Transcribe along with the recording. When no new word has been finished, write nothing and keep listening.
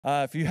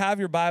If you have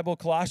your Bible,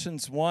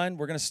 Colossians 1,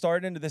 we're going to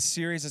start into this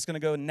series. It's going to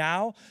go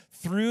now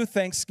through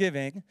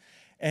Thanksgiving,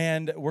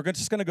 and we're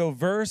just going to go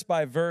verse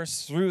by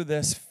verse through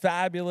this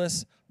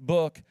fabulous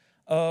book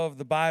of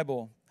the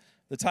Bible.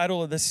 The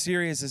title of this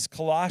series is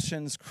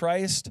Colossians,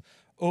 Christ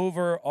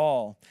Over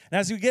All. And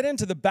as you get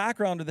into the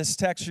background of this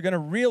text, you're going to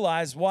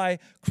realize why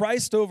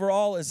Christ over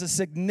all is a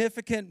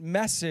significant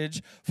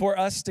message for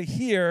us to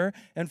hear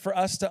and for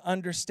us to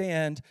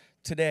understand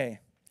today.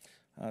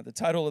 The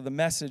title of the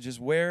message is,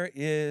 Where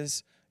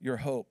is Your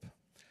Hope?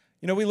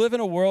 You know, we live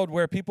in a world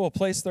where people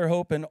place their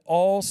hope in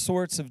all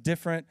sorts of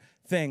different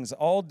things,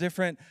 all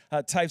different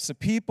types of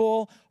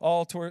people,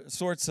 all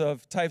sorts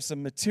of types of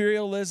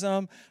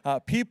materialism.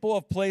 People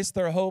have placed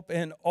their hope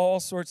in all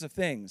sorts of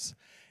things.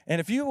 And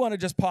if you want to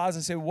just pause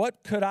and say,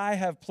 what could I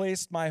have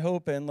placed my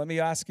hope in? Let me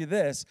ask you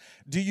this.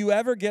 Do you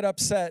ever get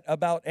upset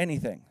about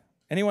anything?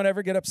 Anyone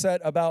ever get upset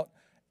about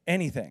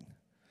anything?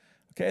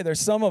 Okay, there's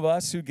some of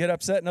us who get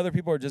upset and other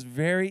people are just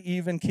very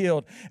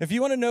even-keeled. If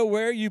you want to know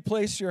where you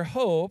place your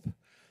hope,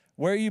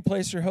 when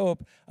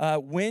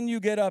you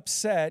get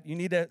upset, you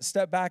need to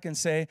step back and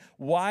say,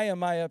 why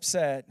am I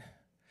upset?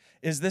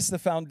 Is this the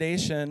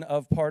foundation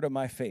of part of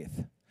my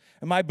faith?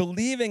 Am I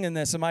believing in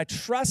this? Am I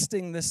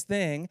trusting this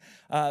thing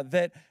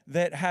that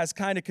has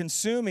kind of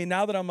consumed me?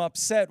 Now that I'm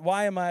upset,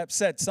 why am I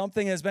upset?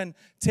 Something has been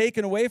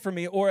taken away from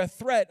me, or a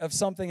threat of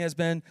something has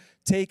been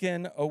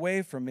taken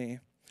away from me.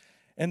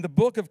 And the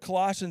book of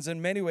Colossians,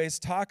 in many ways,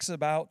 talks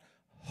about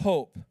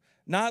hope.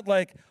 Not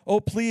like, oh,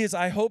 please,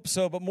 I hope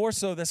so, but more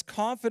so this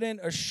confident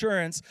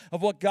assurance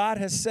of what God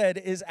has said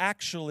is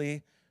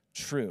actually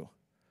true.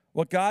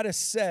 What God has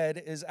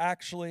said is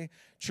actually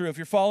true. If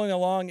you're following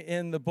along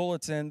in the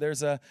bulletin,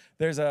 there's a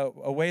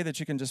way that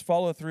you can just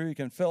follow through. You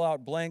can fill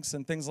out blanks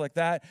and things like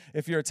that.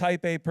 If you're a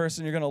type A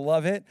person, you're going to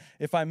love it.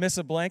 If I miss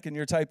a blank and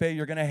you're type A,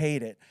 you're going to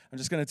hate it. I'm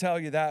just going to tell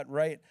you that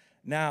right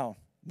now.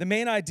 The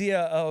main idea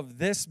of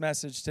this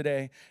message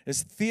today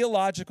is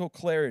theological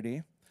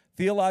clarity,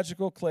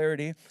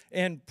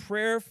 and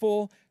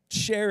prayerful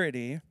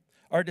charity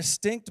are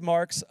distinct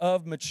marks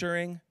of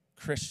maturing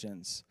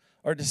Christians.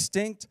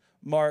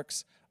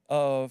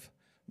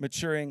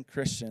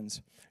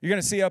 You're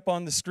going to see up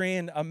on the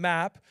screen a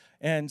map,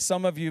 and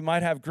some of you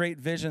might have great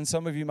vision,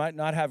 some of you might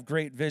not have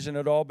great vision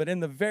at all, but in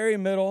the very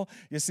middle,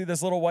 you see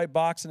this little white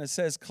box, and it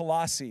says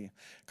Colossae.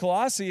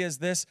 Colossae is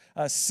this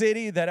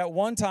city that at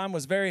one time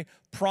was very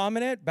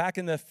prominent back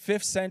in the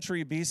 5th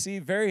century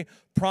BC, very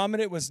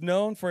prominent, was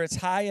known for its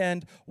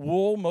high-end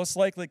wool, most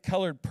likely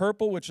colored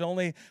purple, which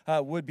only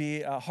would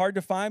be hard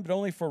to find, but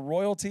only for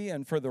royalty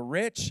and for the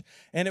rich.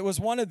 And it was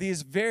one of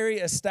these very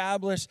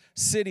established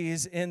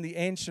cities in the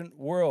ancient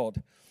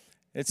world.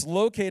 It's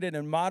located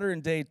in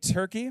modern-day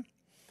Turkey,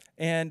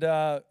 and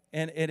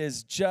it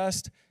is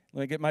just,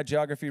 let me get my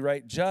geography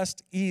right,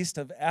 just east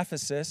of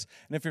Ephesus.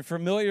 And if you're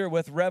familiar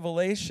with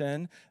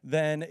Revelation,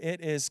 then it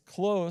is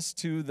close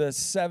to the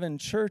 7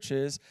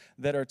 churches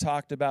that are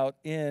talked about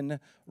in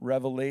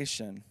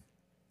Revelation.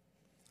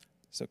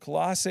 So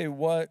Colossae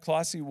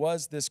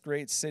was this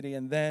great city,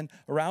 and then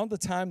around the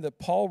time that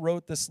Paul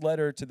wrote this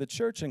letter to the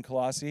church in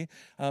Colossae,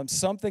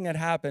 something had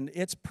happened.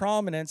 Its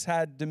prominence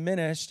had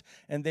diminished,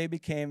 and they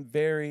became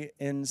very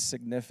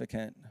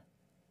insignificant.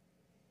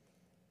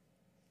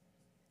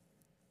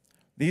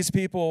 These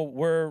people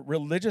were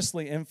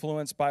religiously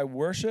influenced by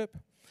worship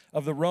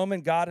of the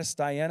Roman goddess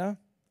Diana,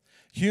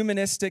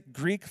 humanistic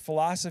Greek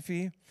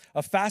philosophy,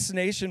 a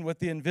fascination with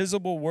the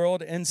invisible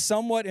world, and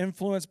somewhat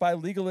influenced by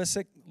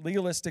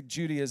legalistic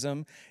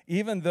Judaism,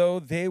 even though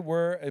they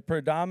were a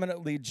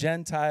predominantly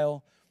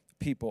Gentile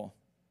people.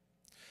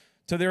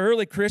 To the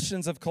early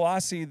Christians of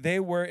Colossae, they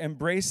were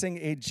embracing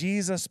a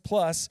Jesus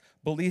plus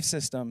belief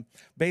system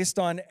based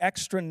on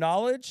extra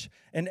knowledge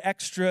and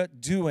extra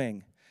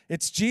doing.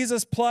 It's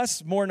Jesus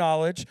plus more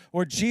knowledge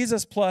or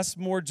Jesus plus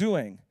more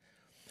doing.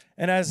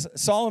 And as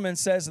Solomon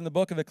says in the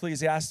book of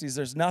Ecclesiastes,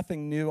 there's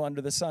nothing new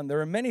under the sun. There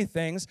are many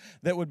things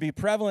that would be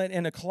prevalent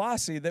in a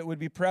Colossae that would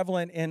be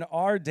prevalent in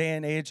our day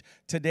and age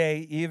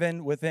today,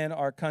 even within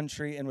our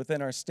country and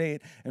within our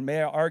state, and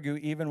may I argue,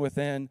 even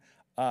within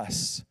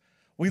us.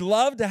 We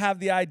love to have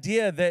the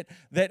idea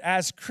that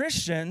as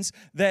Christians,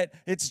 that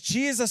it's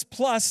Jesus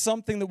plus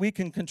something that we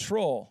can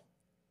control.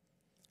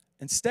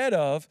 Instead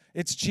of,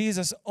 it's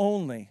Jesus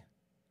only.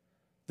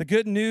 The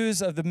good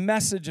news of the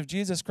message of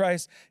Jesus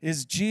Christ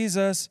is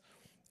Jesus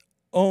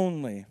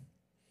only.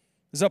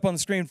 It's up on the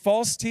screen.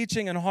 False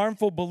teaching and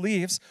harmful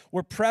beliefs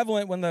were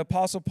prevalent when the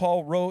Apostle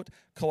Paul wrote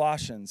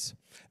Colossians.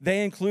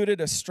 They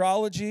included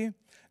astrology,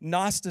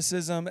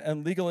 Gnosticism,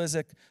 and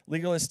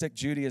legalistic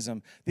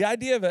Judaism. The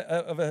idea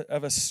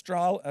of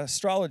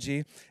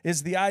astrology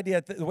is the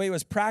idea, the way it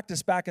was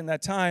practiced back in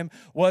that time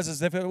was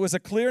as if it was a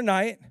clear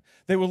night,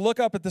 they would look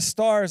up at the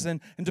stars,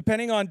 and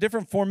depending on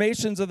different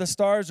formations of the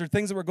stars or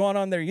things that were going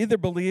on there, either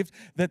believed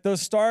that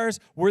those stars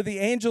were the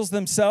angels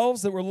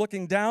themselves that were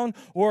looking down,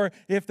 or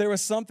if there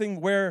was something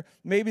where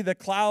maybe the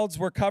clouds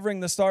were covering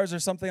the stars or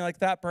something like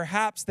that,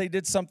 perhaps they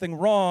did something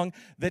wrong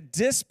that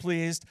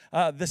displeased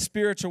the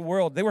spiritual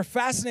world. They were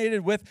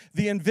fascinated with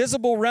the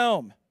invisible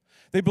realm.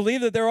 They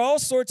believe that there are all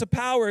sorts of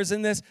powers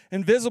in this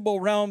invisible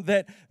realm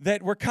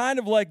that were kind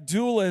of like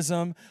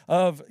dualism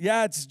of,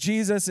 yeah, it's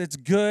Jesus, it's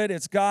good,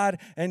 it's God,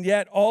 and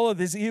yet all of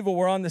this evil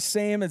were on the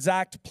same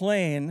exact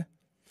plane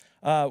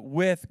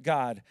with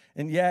God.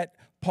 And yet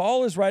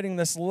Paul is writing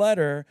this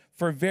letter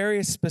for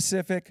very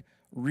specific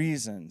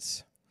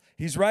reasons.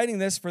 He's writing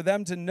this for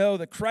them to know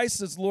that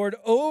Christ is Lord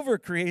over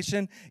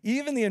creation,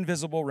 even the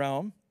invisible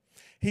realm.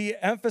 He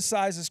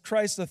emphasizes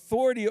Christ's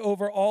authority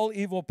over all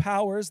evil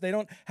powers. They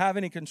don't have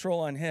any control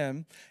on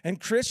him. And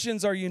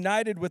Christians are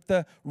united with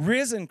the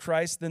risen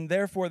Christ, then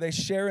therefore they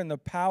share in the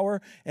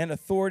power and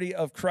authority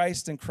of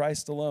Christ and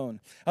Christ alone.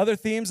 Other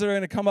themes that are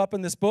going to come up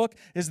in this book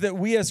is that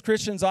we as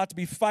Christians ought to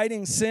be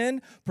fighting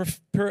sin,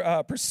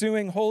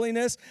 pursuing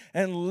holiness,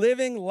 and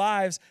living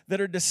lives that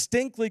are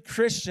distinctly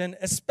Christian,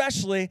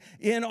 especially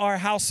in our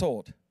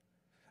household.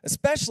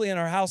 Especially in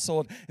our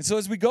household. And so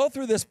as we go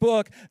through this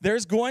book,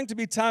 there's going to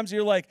be times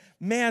you're like,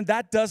 man,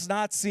 that does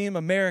not seem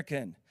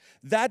American.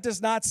 That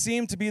does not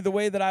seem to be the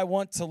way that I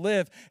want to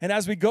live. And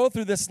as we go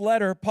through this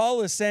letter, Paul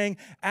is saying,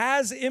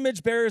 as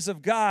image bearers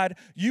of God,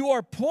 you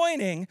are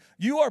pointing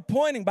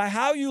by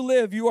how you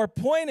live, you are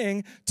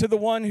pointing to the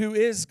one who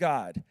is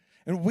God.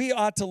 And we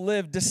ought to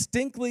live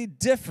distinctly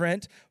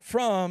different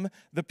from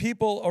the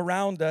people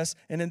around us,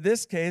 and in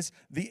this case,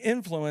 the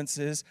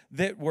influences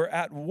that were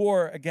at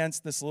war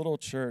against this little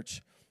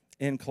church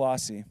in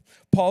Colossae.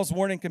 Paul's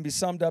warning can be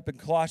summed up in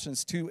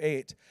Colossians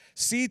 2:8.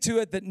 See to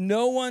it that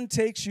no one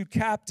takes you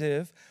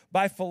captive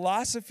by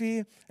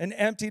philosophy and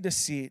empty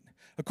deceit,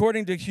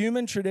 according to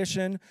human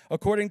tradition,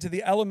 according to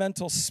the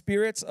elemental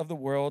spirits of the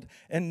world,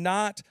 and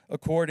not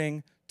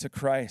according to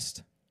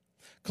Christ.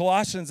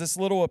 Colossians, this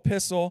little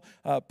epistle,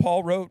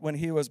 Paul wrote when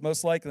he was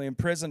most likely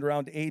imprisoned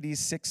around AD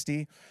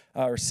 60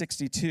 or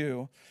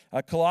 62.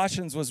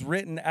 Colossians was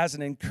written as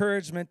an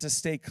encouragement to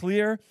stay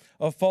clear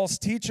of false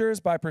teachers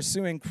by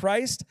pursuing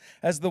Christ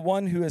as the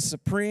one who is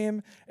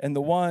supreme and the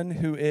one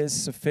who is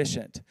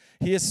sufficient.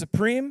 He is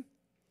supreme.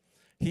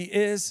 He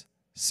is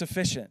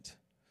sufficient.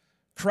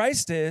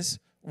 Christ is,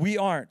 we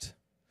aren't.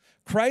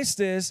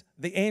 Christ is,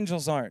 the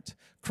angels aren't.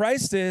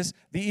 Christ is,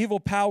 the evil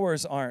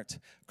powers aren't.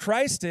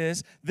 Christ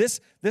is, this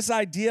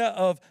idea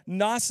of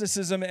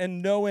Gnosticism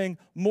and knowing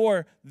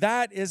more,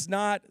 that is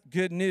not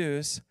good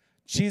news.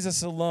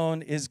 Jesus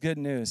alone is good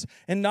news.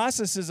 And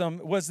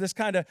Gnosticism was this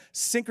kind of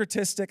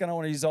syncretistic, I don't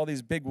want to use all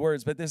these big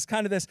words, but this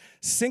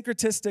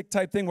syncretistic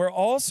type thing where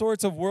all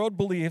sorts of world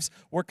beliefs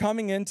were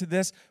coming into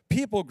this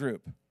people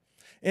group.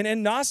 And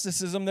in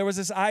Gnosticism, there was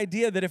this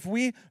idea that if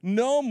we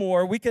know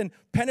more, we can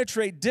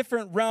penetrate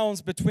different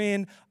realms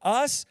between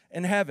us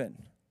and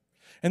heaven.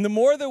 And the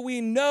more that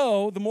we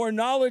know, the more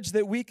knowledge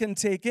that we can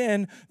take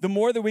in, the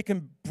more that we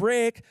can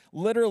break,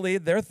 literally,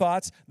 their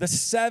thoughts, the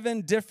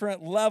 7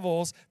 different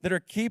levels that are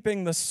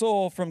keeping the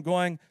soul from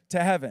going to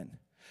heaven.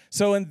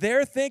 So in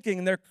their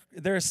thinking,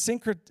 the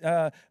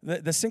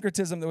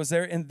syncretism that was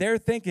there, in their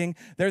thinking,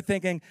 they're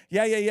thinking,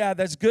 yeah,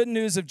 that's good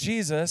news of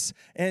Jesus,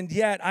 and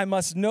yet I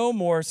must know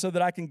more so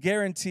that I can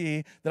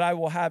guarantee that I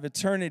will have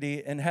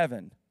eternity in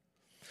heaven.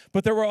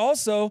 But there were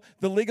also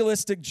the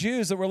legalistic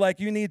Jews that were like,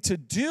 you need to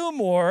do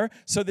more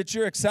so that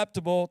you're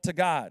acceptable to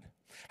God.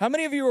 How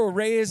many of you were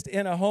raised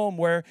in a home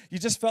where you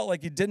just felt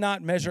like you did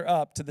not measure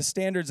up to the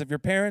standards of your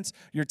parents,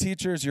 your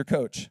teachers, your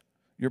coach,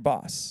 your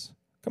boss?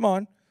 Come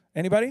on.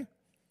 Anybody?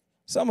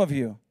 Some of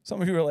you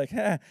were like,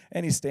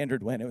 any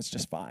standard win, it was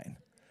just fine.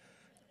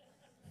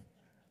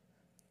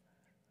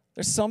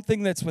 There's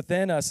something that's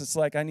within us. It's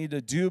like, I need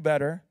to do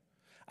better.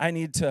 I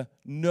need to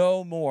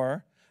know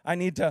more. I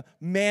need to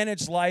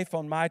manage life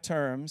on my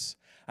terms.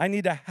 I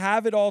need to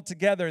have it all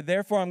together.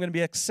 Therefore, I'm going to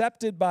be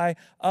accepted by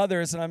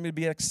others, and I'm going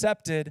to be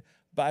accepted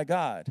by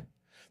God.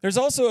 There's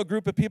also a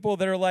group of people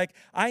that are like,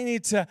 I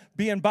need to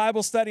be in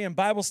Bible study and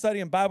Bible study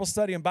and Bible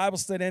study and Bible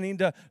study. I need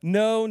to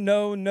know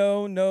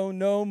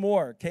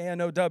more.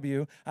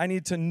 K-N-O-W. I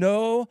need to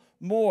know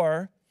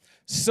more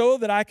so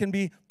that I can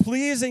be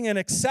pleasing and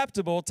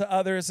acceptable to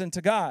others and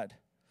to God.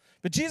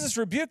 But Jesus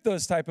rebuked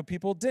those type of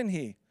people, didn't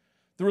he?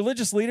 The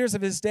religious leaders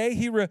of his day,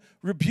 he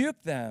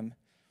rebuked them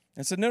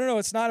and said, no,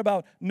 it's not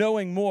about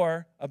knowing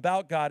more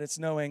about God. It's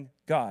knowing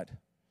God.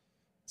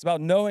 It's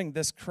about knowing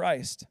this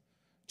Christ.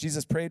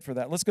 Jesus prayed for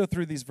that. Let's go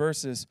through these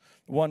verses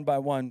one by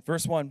one.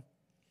 Verse 1,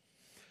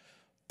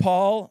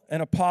 Paul,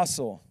 an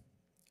apostle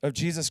of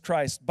Jesus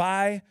Christ,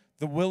 by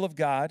the will of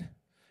God,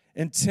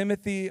 and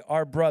Timothy,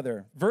 our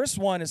brother. Verse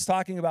 1 is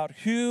talking about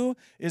who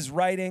is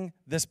writing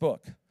this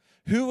book.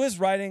 Who is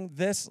writing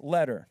this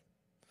letter?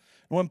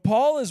 When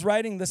Paul is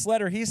writing this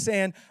letter, he's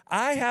saying,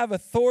 I have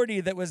authority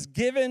that was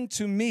given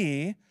to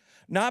me,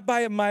 not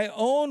by my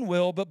own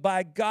will, but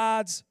by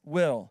God's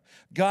will.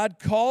 God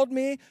called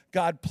me,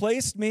 God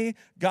placed me,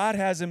 God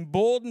has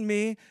emboldened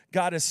me,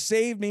 God has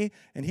saved me,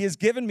 and he has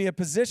given me a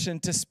position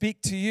to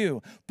speak to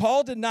you.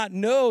 Paul did not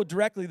know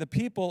directly the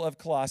people of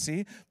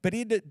Colossae, but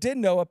he did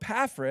know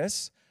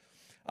Epaphras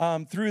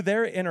through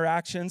their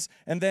interactions,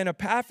 and then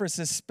Epaphras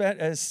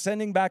is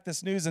sending back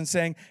this news and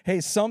saying,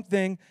 hey,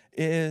 something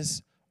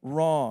is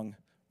wrong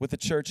with the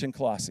church in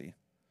Colossae.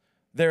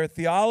 Their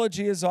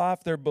theology is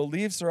off. Their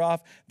beliefs are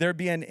off. They're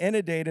being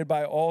inundated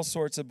by all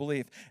sorts of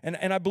belief. And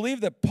I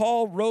believe that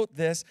Paul wrote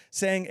this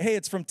saying, hey,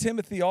 it's from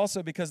Timothy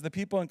also, because the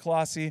people in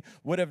Colossae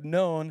would have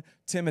known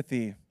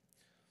Timothy.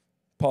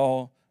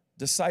 Paul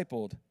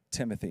discipled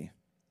Timothy.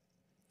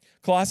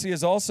 Colossae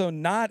is also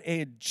not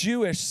a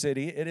Jewish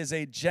city. It is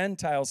a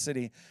Gentile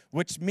city,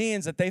 which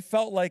means that they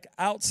felt like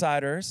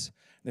outsiders.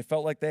 They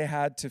felt like they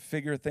had to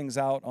figure things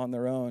out on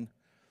their own.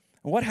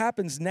 And what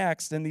happens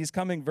next in these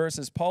coming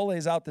verses, Paul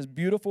lays out this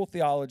beautiful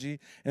theology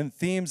and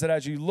themes that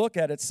as you look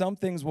at it, some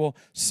things will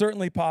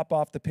certainly pop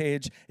off the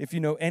page if you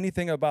know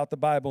anything about the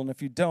Bible. And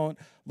if you don't,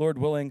 Lord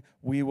willing,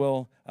 we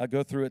will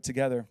go through it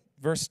together.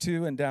 Verse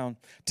 2 and down.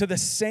 To the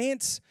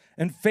saints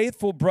and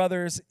faithful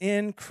brothers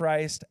in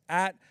Christ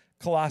at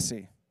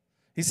Colossae.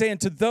 He's saying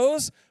to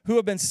those who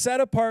have been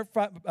set apart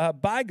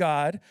by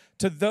God,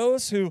 to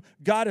those who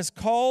God has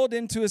called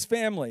into his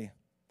family,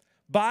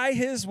 by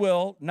his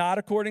will, not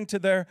according to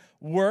their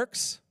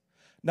works,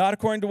 not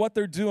according to what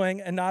they're doing,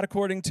 and not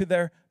according to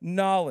their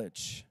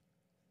knowledge.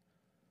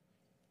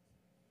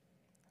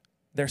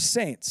 They're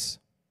saints.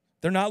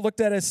 They're not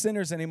looked at as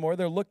sinners anymore.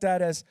 They're looked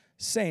at as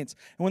saints.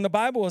 And when the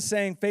Bible is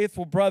saying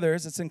faithful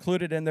brothers, it's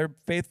included in their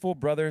faithful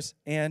brothers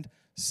and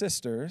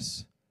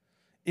sisters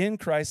in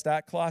Christ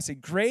at Colossae.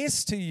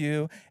 Grace to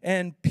you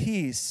and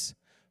peace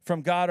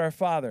from God our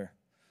Father.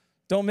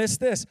 Don't miss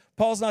this.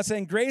 Paul's not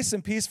saying grace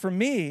and peace from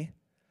me,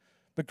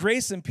 but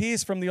grace and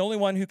peace from the only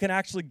one who can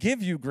actually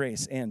give you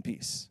grace and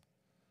peace,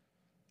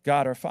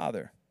 God our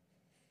Father.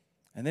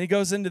 And then he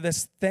goes into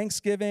this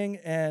thanksgiving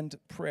and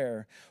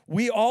prayer.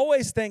 We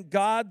always thank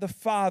God the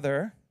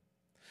Father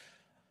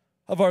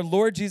of our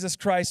Lord Jesus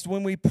Christ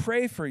when we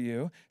pray for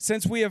you,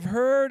 since we have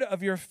heard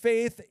of your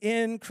faith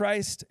in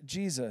Christ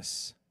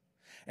Jesus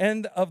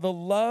and of the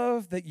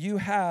love that you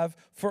have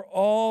for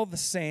all the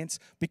saints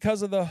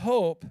because of the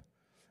hope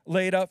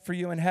laid up for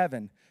you in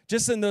heaven.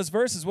 Just in those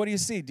verses, what do you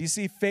see? Do you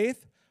see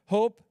faith,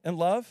 hope, and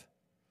love?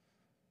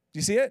 Do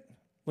you see it?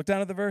 Look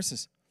down at the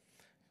verses.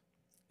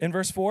 In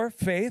verse 4,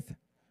 faith,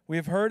 we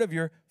have heard of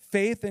your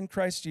faith in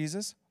Christ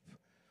Jesus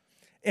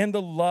and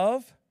the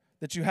love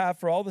that you have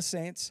for all the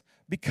saints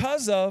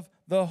because of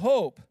the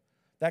hope,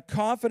 that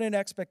confident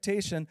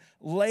expectation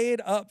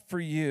laid up for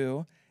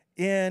you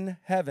in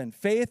heaven.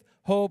 Faith,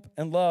 hope,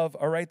 and love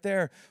are right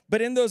there.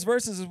 But in those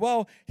verses as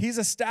well, he's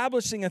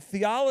establishing a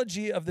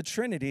theology of the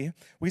Trinity.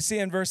 We see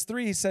in verse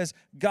 3, he says,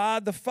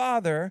 God the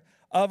Father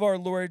of our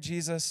Lord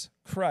Jesus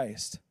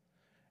Christ.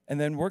 And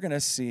then we're going to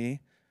see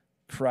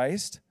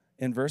Christ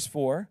in verse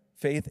 4,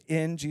 faith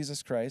in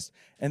Jesus Christ.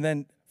 And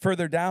then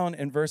further down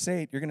in verse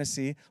 8, you're going to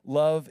see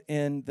love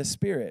in the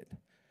Spirit.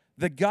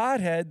 The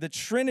Godhead, the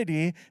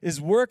Trinity,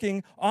 is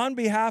working on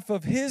behalf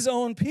of his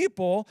own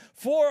people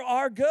for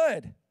our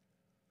good,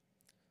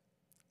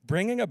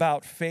 bringing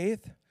about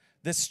faith,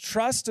 this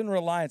trust and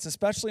reliance,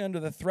 especially under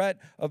the threat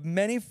of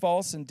many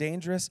false and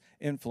dangerous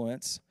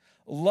influence.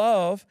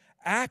 Love,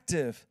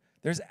 active.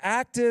 There's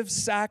active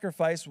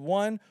sacrifice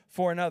one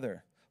for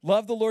another.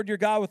 Love the Lord your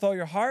God with all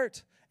your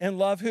heart, and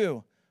love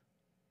who?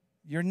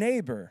 Your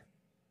neighbor,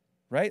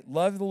 right?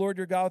 Love the Lord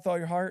your God with all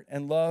your heart,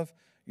 and love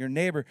your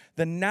neighbor.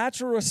 The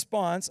natural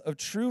response of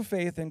true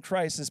faith in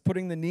Christ is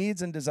putting the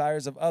needs and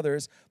desires of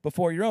others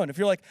before your own. If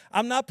you're like,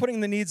 I'm not putting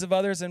the needs of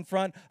others in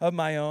front of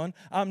my own,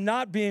 I'm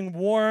not being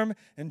warm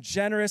and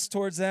generous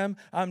towards them,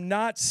 I'm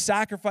not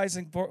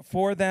sacrificing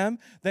for them,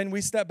 then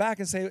we step back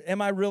and say,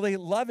 am I really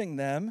loving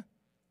them?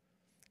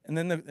 And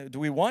then do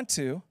we want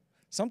to?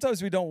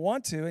 Sometimes we don't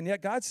want to, and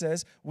yet God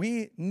says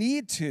we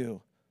need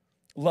to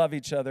love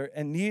each other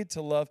and need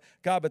to love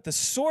God. But the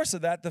source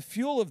of that, the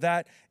fuel of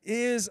that,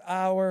 is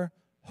our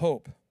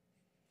hope.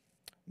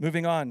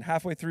 Moving on,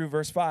 halfway through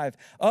verse 5.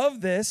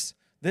 Of this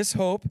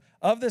hope,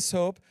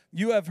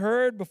 you have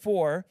heard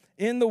before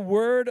in the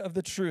word of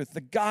the truth, the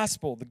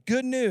gospel, the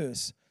good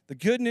news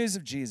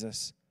of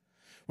Jesus,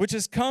 which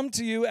has come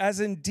to you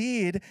as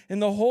indeed in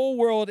the whole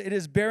world it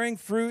is bearing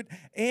fruit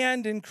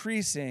and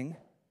increasing,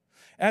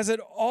 as it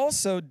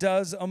also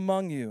does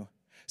among you,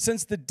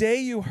 since the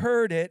day you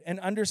heard it and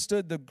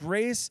understood the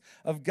grace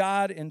of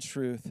God in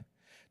truth.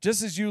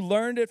 Just as you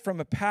learned it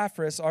from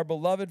Epaphras, our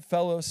beloved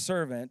fellow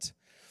servant,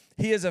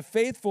 he is a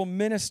faithful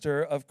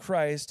minister of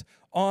Christ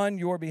on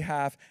your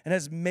behalf and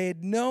has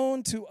made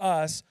known to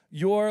us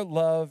your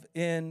love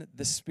in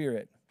the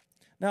Spirit.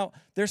 Now,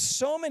 there's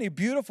so many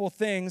beautiful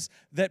things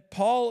that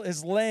Paul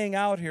is laying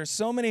out here,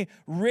 so many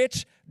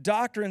rich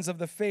doctrines of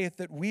the faith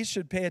that we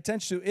should pay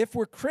attention to. If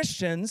we're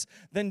Christians,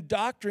 then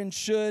doctrine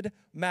should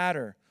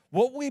matter.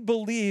 What we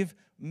believe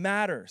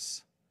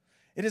matters.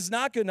 It is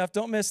not good enough,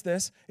 don't miss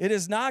this, it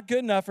is not good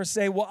enough for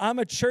say, well, I'm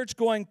a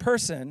church-going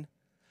person,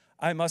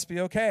 I must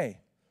be okay.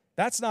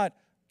 That's not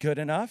good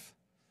enough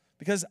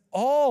because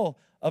all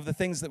of the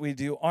things that we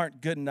do aren't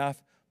good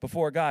enough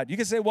before God. You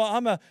can say, well,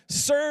 I'm a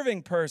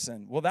serving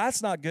person. Well,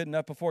 that's not good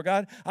enough before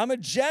God. I'm a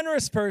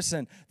generous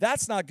person.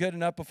 That's not good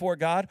enough before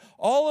God.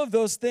 All of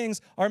those things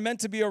are meant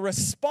to be a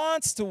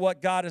response to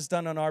what God has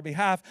done on our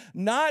behalf,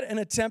 not an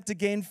attempt to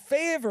gain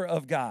favor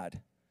of God.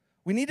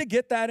 We need to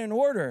get that in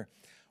order.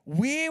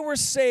 We were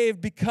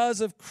saved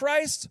because of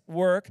Christ's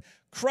work,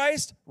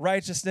 Christ's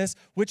righteousness,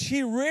 which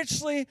he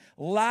richly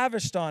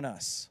lavished on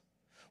us.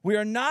 We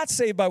are not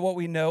saved by what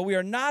we know. We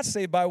are not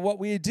saved by what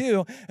we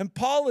do. And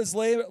Paul is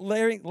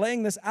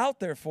laying this out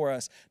there for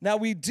us. Now,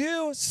 we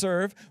do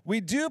serve, we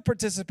do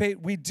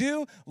participate, we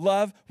do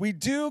love, we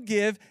do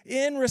give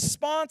in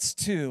response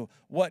to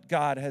what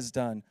God has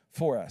done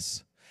for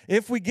us.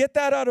 If we get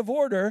that out of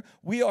order,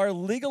 we are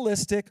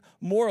legalistic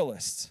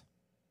moralists.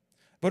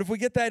 But if we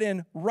get that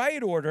in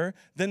right order,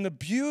 then the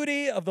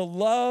beauty of the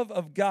love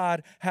of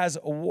God has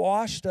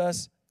washed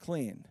us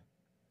clean.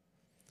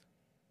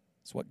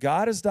 It's what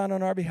God has done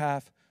on our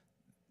behalf.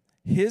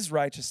 His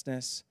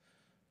righteousness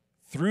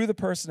through the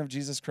person of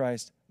Jesus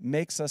Christ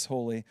makes us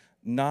holy,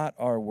 not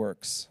our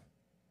works.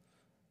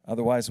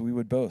 Otherwise, we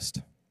would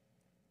boast.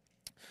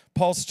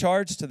 Paul's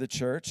charge to the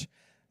church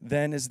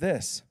then is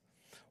this: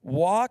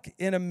 walk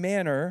in a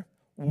manner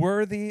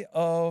worthy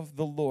of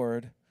the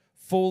Lord,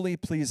 fully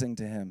pleasing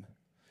to him.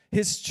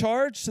 His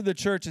charge to the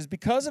church is,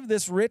 because of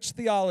this rich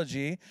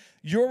theology,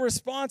 your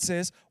response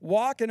is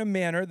walk in a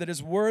manner that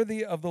is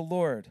worthy of the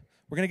Lord.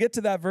 We're going to get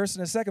to that verse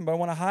in a second, but I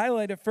want to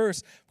highlight it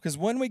first, because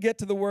when we get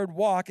to the word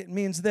walk, it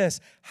means this: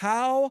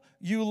 how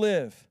you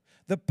live,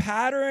 the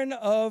pattern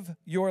of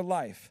your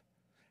life.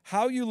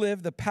 How you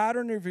live, the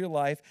pattern of your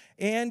life,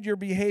 and your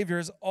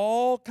behaviors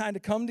all kind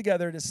of come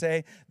together to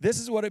say, this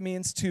is what it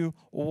means to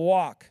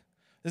walk.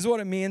 This is what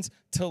it means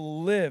to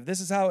live. This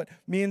is how it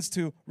means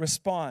to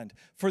respond.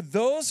 For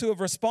those who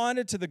have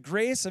responded to the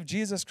grace of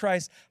Jesus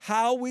Christ,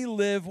 how we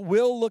live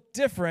will look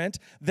different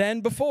than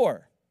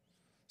before.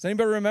 Does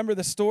anybody remember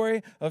the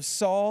story of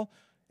Saul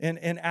in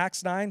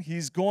Acts 9?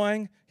 He's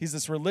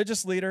this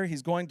religious leader.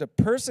 He's going to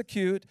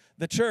persecute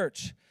the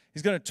church.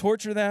 He's going to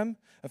torture them.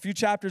 A few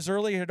chapters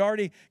earlier, he had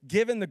already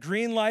given the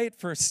green light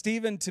for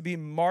Stephen to be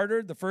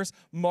martyred, the first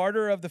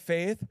martyr of the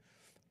faith.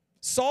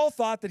 Saul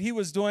thought that he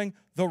was doing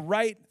the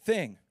right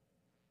thing.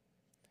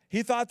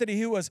 He thought that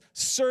he was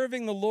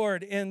serving the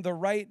Lord in the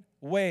right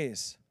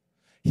ways.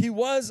 He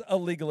was a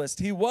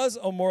legalist. He was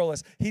a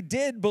moralist. He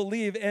did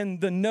believe in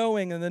the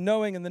knowing and the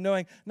knowing and the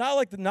knowing, not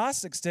like the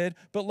Gnostics did,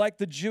 but like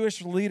the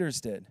Jewish leaders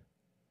did.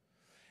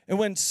 And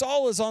when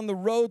Saul is on the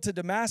road to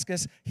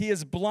Damascus, he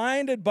is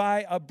blinded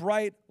by a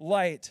bright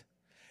light.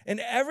 And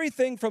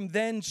everything from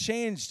then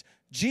changed.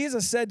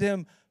 Jesus said to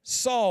him,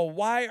 Saul,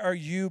 why are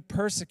you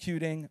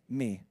persecuting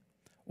me?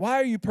 Why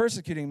are you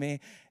persecuting me?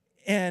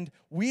 And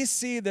we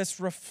see this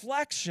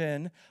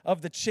reflection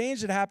of the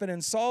change that happened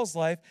in Saul's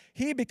life.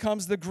 He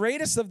becomes the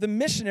greatest of the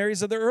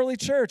missionaries of the early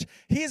church.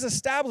 He's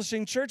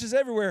establishing churches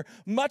everywhere.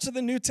 Much of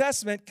the New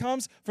Testament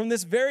comes from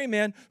this very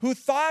man who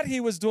thought he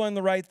was doing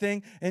the right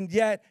thing, and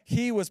yet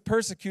he was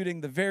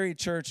persecuting the very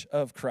church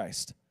of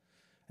Christ.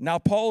 Now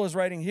Paul is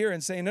writing here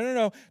and saying,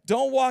 no,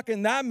 don't walk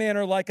in that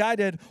manner like I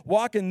did.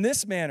 Walk in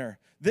this manner,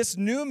 this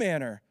new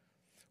manner,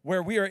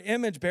 where we are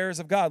image bearers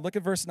of God. Look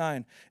at verse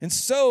 9. And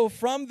so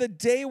from the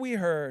day we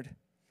heard,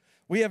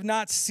 we have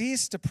not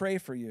ceased to pray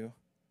for you,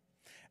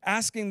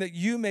 asking that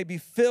you may be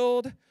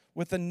filled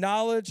with the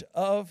knowledge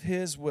of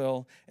his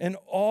will and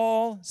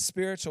all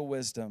spiritual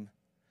wisdom.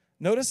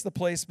 Notice the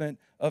placement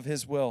of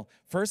his will.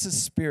 First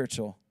is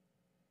spiritual.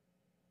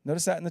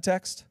 Notice that in the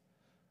text.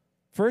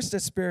 First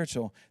is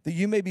spiritual, that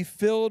you may be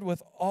filled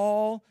with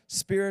all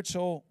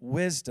spiritual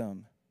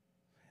wisdom.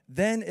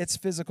 Then it's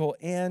physical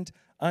and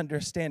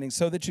understanding,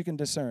 so that you can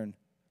discern.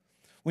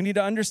 We need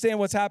to understand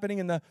what's happening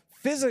in the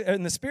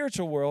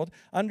spiritual world,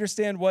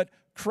 understand what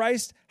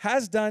Christ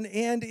has done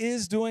and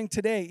is doing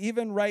today,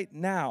 even right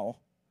now.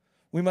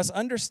 We must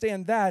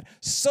understand that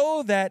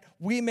so that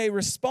we may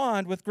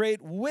respond with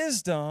great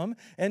wisdom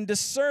and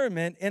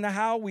discernment in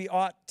how we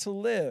ought to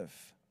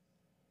live.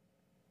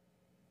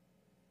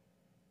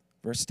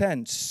 Verse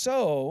 10,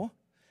 so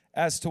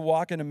as to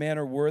walk in a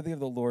manner worthy of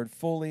the Lord,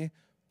 fully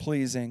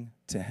pleasing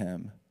to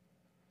him.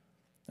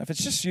 Now, if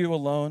it's just you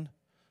alone,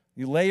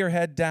 you lay your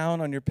head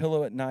down on your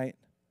pillow at night,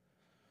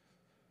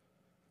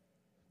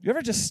 you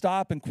ever just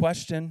stop and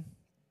question,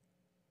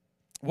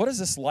 what is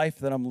this life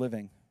that I'm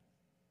living?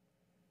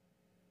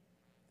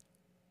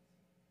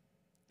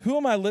 Who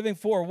am I living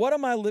for? What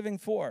am I living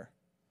for?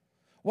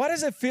 Why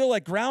does it feel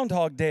like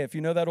Groundhog Day, if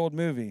you know that old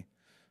movie?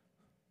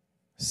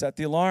 Set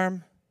the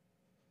alarm,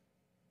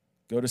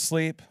 go to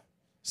sleep,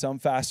 some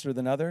faster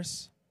than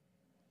others.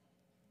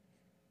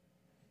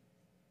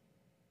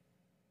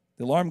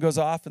 The alarm goes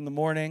off in the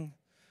morning.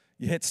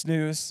 You hit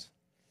snooze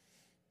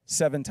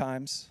 7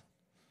 times.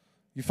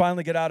 You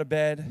finally get out of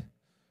bed.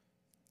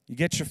 You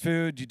get your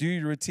food. You do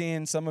your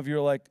routine. Some of you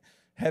are like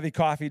heavy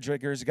coffee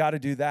drinkers. You got to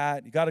do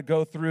that. You got to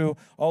go through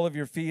all of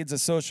your feeds of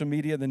social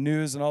media, the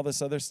news, and all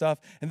this other stuff.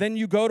 And then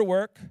you go to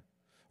work,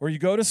 or you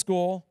go to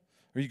school,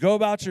 or you go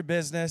about your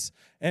business,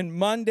 and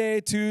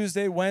Monday,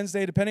 Tuesday,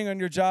 Wednesday, depending on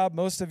your job,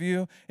 most of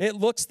you, it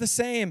looks the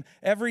same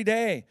every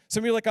day.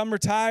 Some of you are like, I'm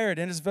retired,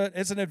 and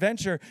it's an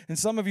adventure. And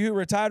some of you who are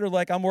retired are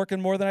like, I'm working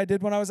more than I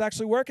did when I was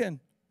actually working.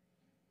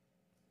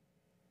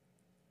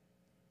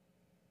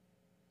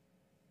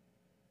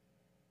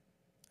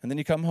 And then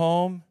you come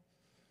home,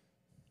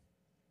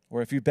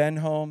 or if you've been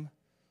home,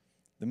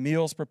 The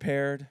meal's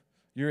prepared.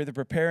 You're either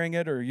preparing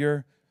it or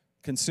you're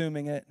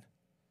consuming it.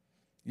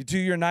 You do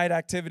your night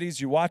activities.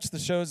 You watch the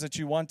shows that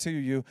you want to.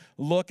 You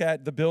look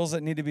at the bills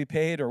that need to be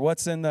paid or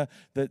what's in the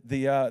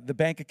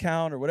bank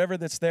account or whatever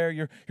that's there.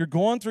 You're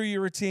going through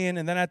your routine,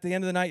 and then at the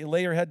end of the night, you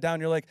lay your head down.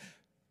 You're like,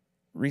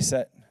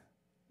 reset.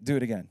 Do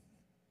it again.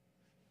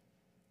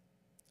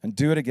 And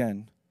do it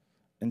again.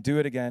 And do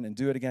it again, and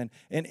do it again.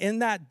 And in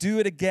that do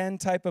it again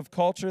type of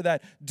culture,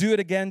 that do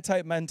it again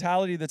type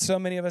mentality that so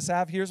many of us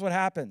have, here's what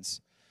happens.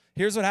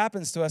 Here's what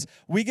happens to us.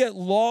 We get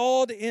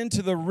lulled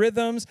into the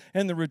rhythms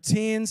and the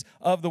routines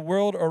of the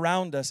world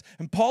around us.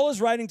 And Paul is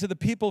writing to the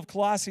people of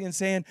Colossae and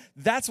saying,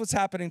 that's what's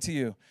happening to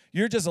you.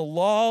 You're just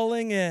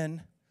lulling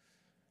in.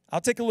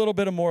 I'll take a little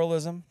bit of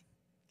moralism.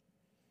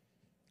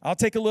 I'll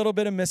take a little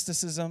bit of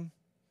mysticism.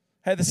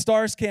 Hey, the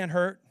stars can't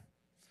hurt.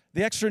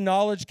 The extra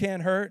knowledge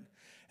can't hurt.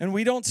 And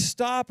we don't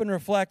stop and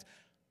reflect,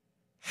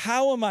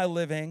 how am I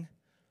living?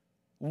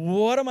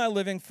 What am I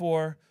living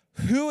for?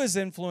 Who is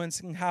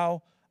influencing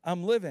how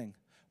I'm living?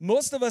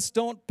 Most of us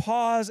don't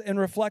pause and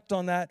reflect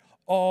on that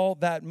all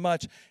that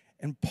much.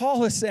 And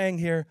Paul is saying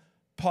here,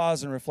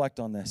 pause and reflect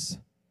on this.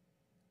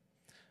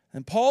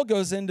 And Paul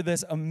goes into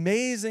this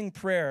amazing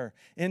prayer.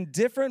 In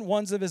different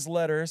ones of his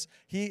letters,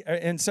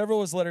 in several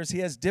of his letters, he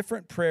has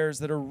different prayers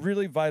that are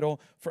really vital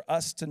for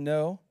us to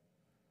know.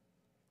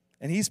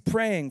 And he's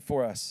praying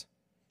for us.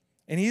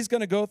 And he's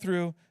going to go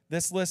through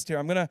this list here.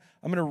 I'm going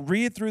to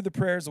read through the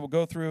prayers. We'll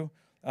go through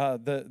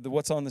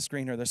what's on the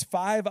screen here. There's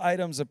 5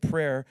 items of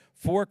prayer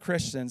for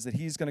Christians that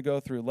he's going to go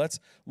through. Let's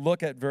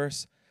look at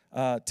verse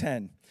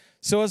 10.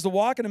 So as to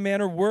walk in a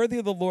manner worthy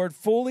of the Lord,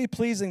 fully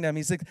pleasing them.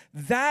 He's like,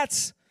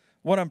 that's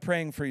what I'm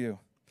praying for you.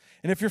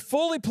 And if you're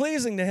fully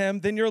pleasing to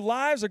him, then your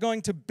lives are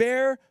going to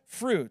bear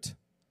fruit.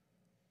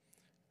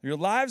 Your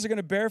lives are going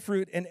to bear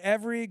fruit in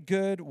every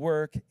good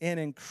work and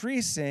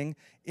increasing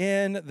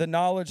in the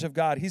knowledge of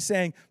God. He's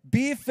saying,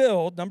 be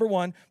filled, number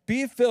 1,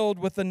 be filled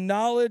with the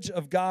knowledge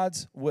of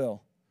God's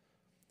will.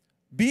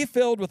 Be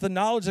filled with the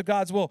knowledge of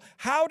God's will.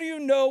 How do you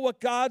know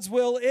what God's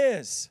will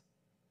is?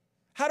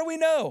 How do we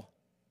know?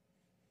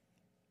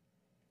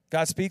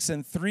 God speaks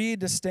in 3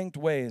 distinct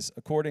ways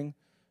according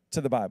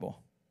to the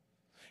Bible.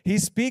 He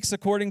speaks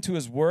according to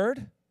his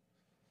word.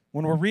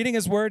 When we're reading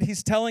his word,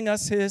 he's telling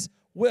us his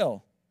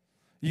will.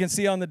 You can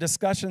see on the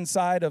discussion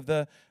side of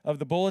the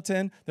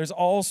bulletin, there's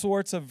all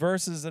sorts of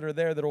verses that are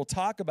there that will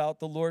talk about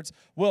the Lord's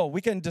will.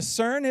 We can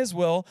discern his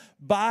will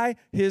by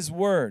his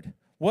word.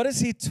 What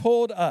has he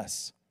told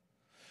us?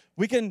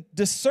 We can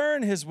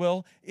discern his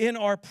will in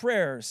our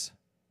prayers.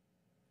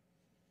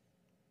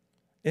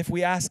 If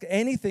we ask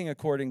anything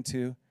according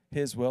to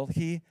his will,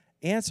 he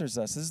answers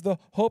us. This is the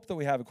hope that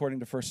we have according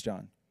to 1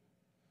 John.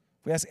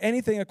 If we ask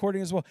anything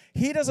according to his will,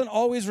 he doesn't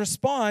always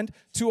respond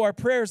to our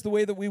prayers the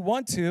way that we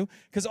want to,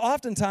 because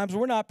oftentimes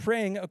we're not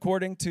praying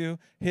according to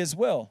his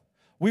will.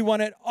 We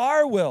want it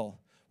our will.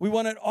 We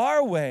want it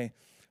our way.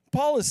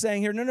 Paul is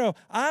saying here, no,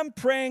 I'm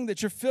praying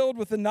that you're filled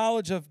with the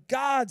knowledge of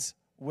God's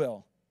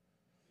will.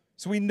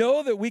 So we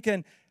know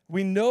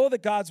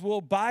that God's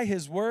will by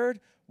his word.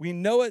 We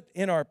know it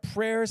in our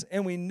prayers,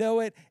 and we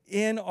know it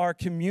in our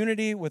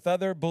community with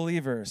other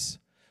believers.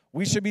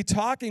 We should be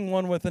talking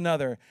one with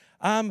another.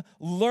 I'm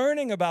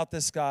learning about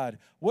this God.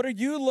 What are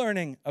you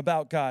learning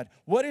about God?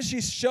 What is he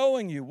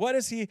showing you? What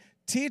is he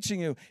teaching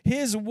you?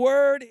 His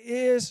word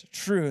is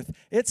truth.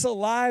 It's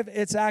alive.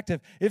 It's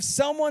active. If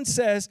someone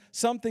says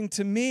something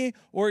to me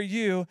or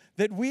you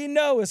that we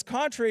know is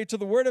contrary to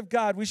the word of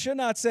God, we should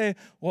not say,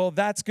 well,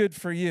 that's good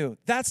for you.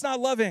 That's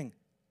not loving.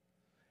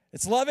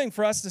 It's loving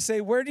for us to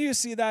say, where do you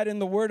see that in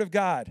the word of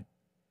God?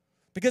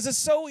 Because it's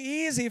so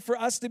easy for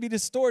us to be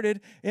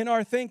distorted in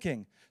our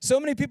thinking. So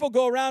many people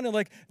go around and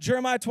like,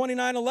 Jeremiah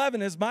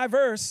 29:11 is my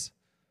verse.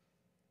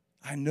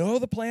 I know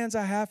the plans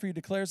I have for you,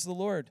 declares the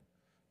Lord.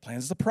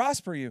 Plans to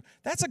prosper you.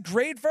 That's a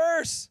great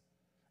verse,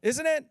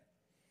 isn't it?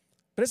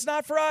 But it's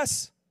not for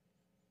us.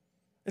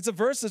 It's a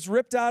verse that's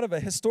ripped out of a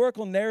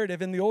historical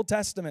narrative in the Old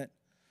Testament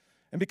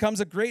and becomes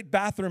a great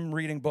bathroom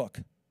reading book.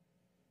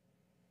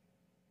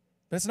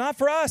 But it's not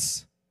for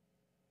us.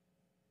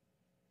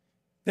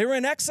 They were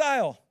in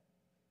exile.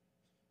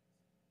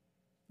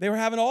 They were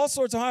having all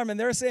sorts of harm, and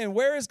they're saying,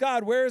 where is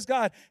God? Where is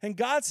God? And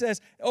God says,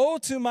 oh,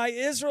 to my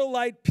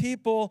Israelite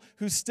people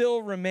who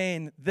still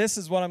remain, this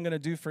is what I'm going to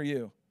do for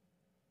you.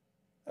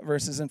 That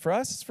verse isn't for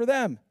us, it's for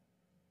them.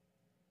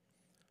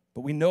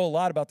 But we know a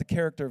lot about the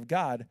character of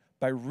God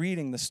by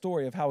reading the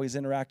story of how he's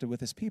interacted with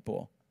his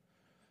people.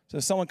 So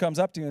if someone comes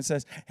up to you and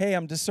says, hey,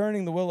 I'm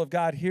discerning the will of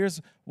God,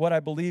 here's what I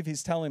believe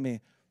he's telling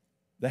me.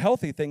 The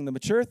healthy thing, the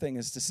mature thing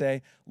is to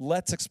say,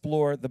 let's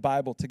explore the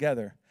Bible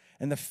together.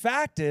 And the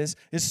fact is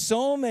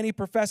so many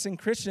professing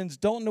Christians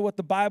don't know what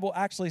the Bible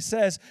actually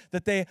says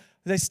that they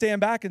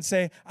stand back and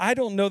say, I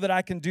don't know that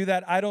I can do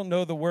that. I don't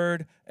know the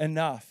word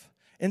enough.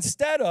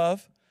 Instead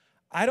of,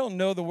 I don't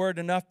know the word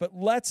enough, but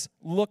let's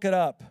look it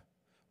up.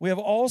 We have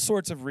all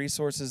sorts of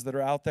resources that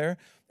are out there.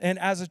 And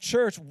as a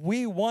church,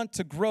 we want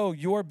to grow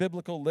your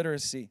biblical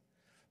literacy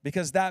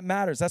because that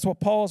matters. That's what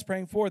Paul is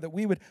praying for, that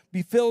we would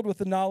be filled with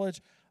the knowledge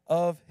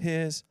of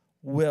his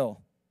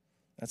will.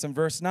 That's in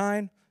verse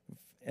 9.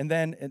 And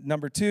then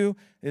number 2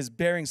 is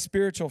bearing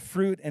spiritual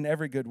fruit in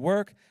every good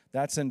work.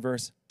 That's in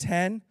verse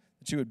 10,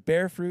 that you would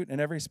bear fruit in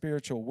every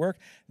spiritual work.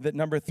 That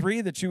number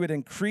 3, that you would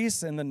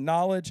increase in the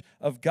knowledge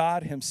of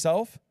God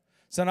himself.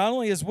 So not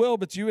only his will,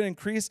 but you would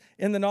increase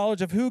in the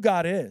knowledge of who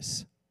God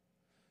is.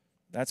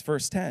 That's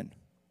verse 10.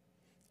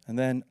 And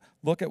then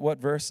look at what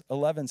verse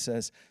 11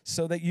 says.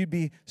 So that you'd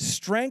be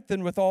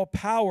strengthened with all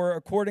power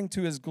according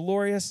to his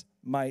glorious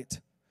might,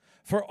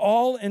 for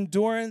all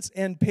endurance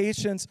and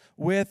patience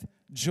with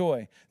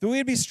joy. That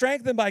we'd be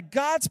strengthened by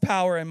God's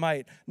power and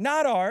might,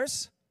 not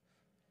ours.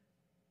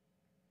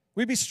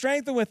 We'd be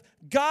strengthened with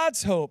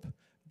God's hope,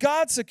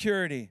 God's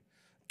security,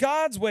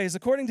 God's ways,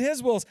 according to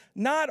his wills,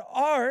 not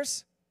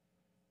ours.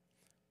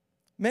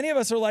 Many of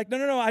us are like,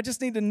 no, I just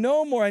need to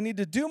know more. I need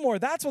to do more.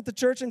 That's what the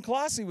church in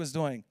Colossae was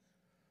doing.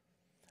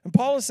 And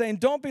Paul is saying,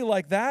 don't be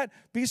like that.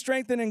 Be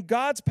strengthened in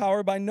God's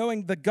power by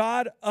knowing the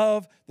God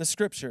of the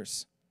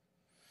Scriptures.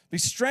 Be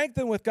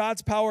strengthened with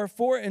God's power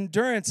for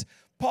endurance.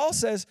 Paul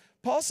says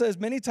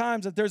many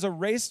times that there's a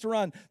race to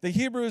run.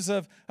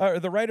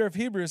 The writer of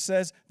Hebrews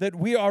says that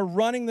we are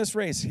running this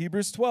race.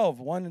 Hebrews 12,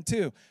 1 and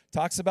 2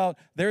 talks about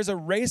there's a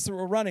race that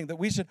we're running, that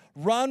we should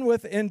run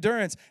with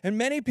endurance. And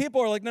many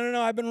people are like,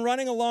 no, I've been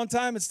running a long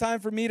time. It's time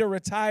for me to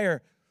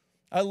retire.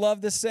 I love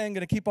this saying,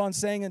 going to keep on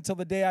saying until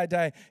the day I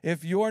die.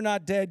 If you're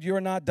not dead,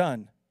 you're not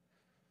done.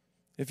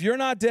 If you're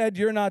not dead,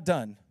 you're not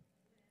done.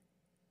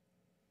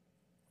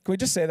 Can we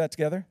just say that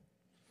together?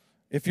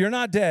 If you're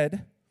not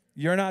dead,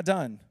 you're not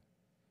done.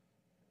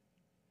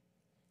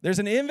 There's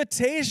an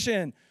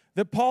invitation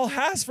that Paul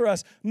has for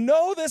us.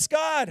 Know this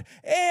God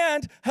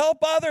and help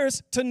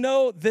others to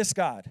know this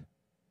God.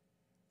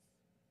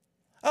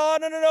 Oh,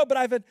 no,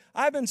 but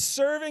I've been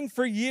serving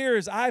for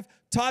years. I've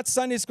taught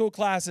Sunday school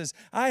classes.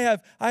 I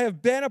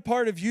have been a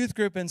part of youth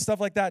group and stuff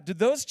like that. Do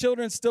those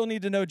children still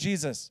need to know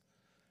Jesus?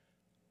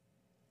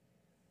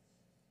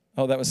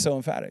 Oh, that was so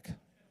emphatic.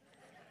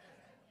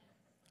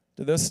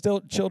 Do those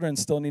children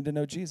still need to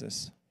know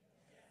Jesus?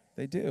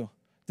 They do.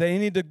 They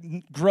need to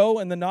grow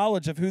in the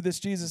knowledge of who this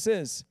Jesus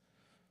is.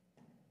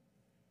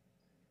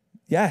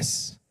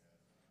 Yes.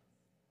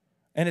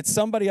 And it's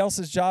somebody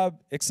else's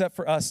job except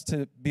for us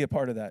to be a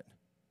part of that.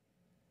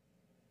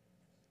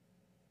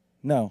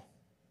 No.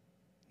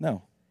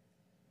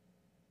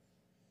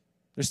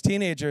 There's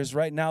teenagers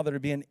right now that are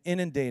being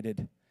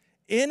inundated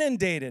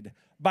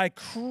by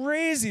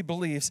crazy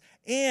beliefs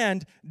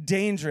and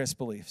dangerous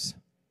beliefs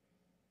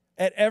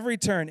at every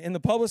turn, in the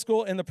public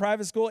school, in the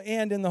private school,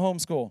 and in the home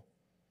school.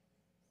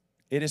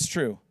 It is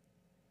true.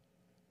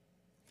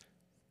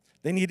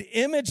 They need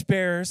image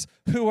bearers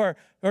who are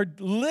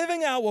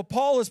living out what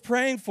Paul is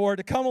praying for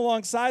to come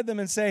alongside them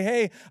and say,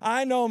 hey,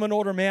 I know I'm an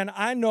older man,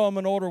 I know I'm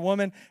an older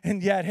woman,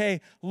 and yet,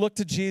 hey, look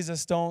to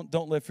Jesus, don't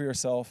live for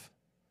yourself.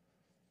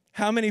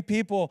 How many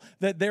people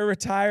that they're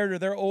retired or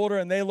they're older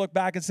and they look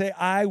back and say,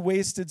 I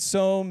wasted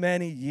so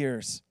many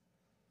years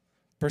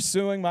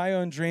pursuing my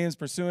own dreams,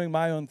 pursuing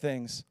my own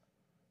things.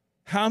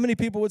 How many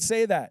people would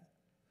say that?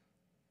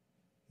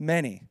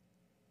 Many.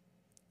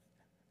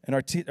 And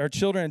our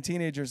children and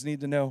teenagers need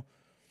to know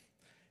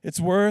it's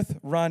worth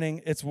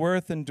running, it's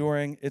worth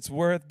enduring, it's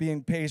worth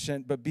being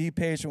patient, but be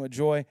patient with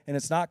joy, and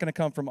it's not going to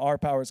come from our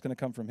power, it's going to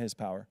come from his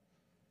power.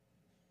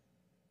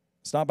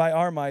 It's not by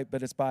our might,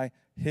 but it's by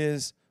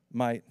his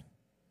might.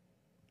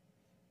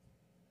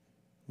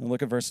 And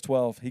look at verse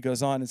 12. He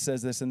goes on and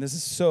says this, and this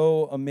is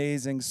so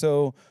amazing,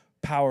 so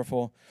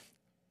powerful.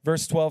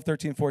 Verse 12,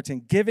 13,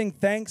 14. Giving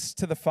thanks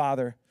to the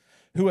Father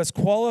who has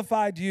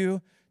qualified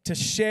you to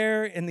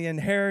share in the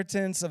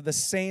inheritance of the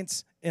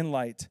saints in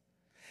light.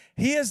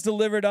 He has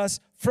delivered us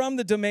from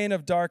the domain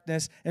of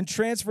darkness and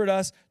transferred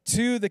us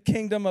to the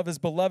kingdom of his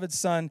beloved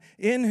Son,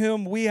 in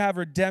whom we have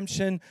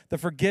redemption, the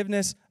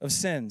forgiveness of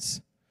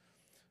sins.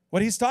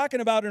 What he's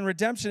talking about in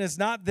redemption is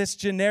not this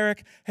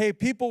generic, hey,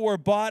 people were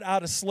bought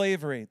out of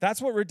slavery.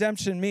 That's what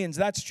redemption means.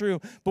 That's true.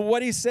 But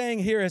what he's saying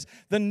here is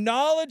the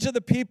knowledge of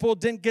the people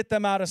didn't get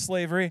them out of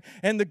slavery,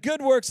 and the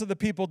good works of the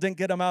people didn't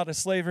get them out of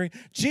slavery.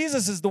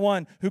 Jesus is the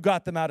one who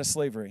got them out of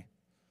slavery.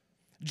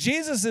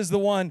 Jesus is the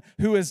one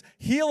who is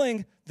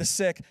healing the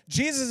sick.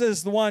 Jesus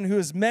is the one who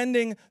is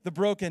mending the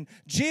broken.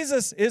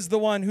 Jesus is the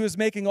one who is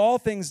making all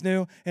things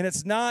new, and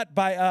it's not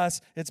by us.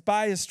 It's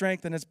by his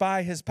strength, and it's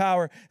by his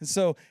power. And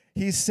so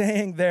he's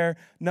saying there,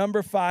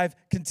 number 5,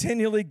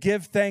 continually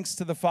give thanks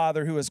to the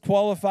Father who has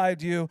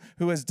qualified you,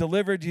 who has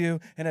delivered you,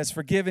 and has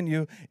forgiven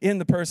you in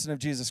the person of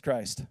Jesus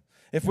Christ.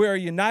 If we are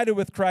united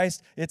with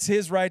Christ, it's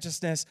his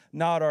righteousness,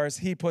 not ours.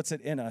 He puts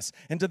it in us.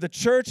 And to the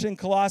church in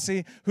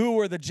Colossae, who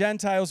were the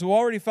Gentiles, who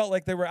already felt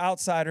like they were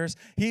outsiders,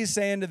 he's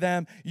saying to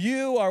them,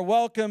 you are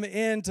welcome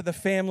into the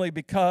family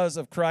because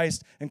of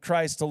Christ and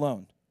Christ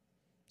alone.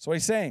 That's what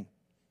he's saying.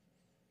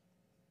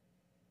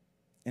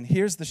 And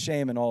here's the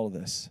shame in all of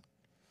this.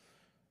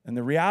 And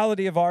the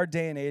reality of our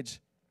day and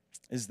age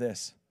is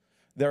this.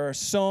 There are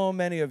so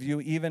many of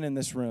you, even in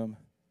this room,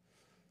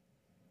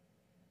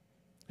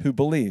 who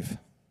believe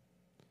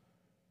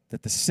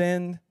that the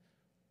sin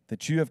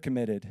that you have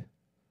committed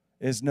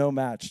is no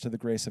match to the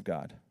grace of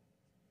God.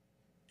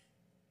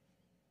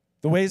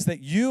 the ways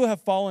that you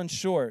have fallen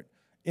short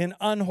in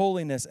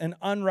unholiness and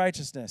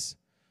unrighteousness.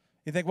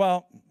 You think,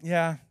 well,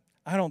 yeah,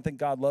 I don't think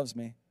God loves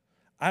me.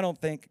 I don't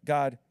think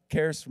God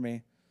cares for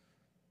me.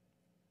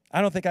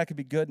 I don't think I could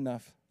be good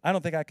enough. I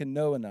don't think I can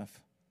know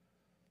enough.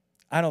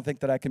 I don't think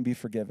that I can be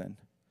forgiven.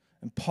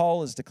 And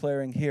Paul is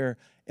declaring here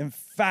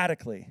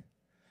emphatically,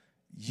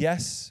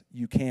 yes,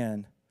 you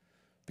can,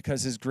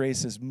 because his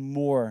grace is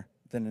more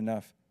than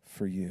enough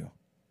for you.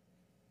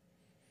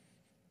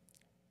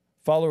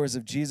 Followers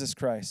of Jesus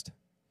Christ,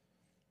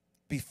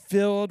 be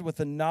filled with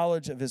the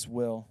knowledge of his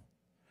will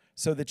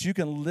so that you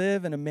can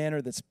live in a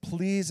manner that's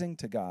pleasing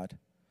to God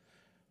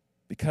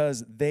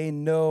because they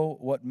know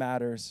what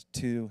matters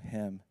to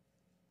him.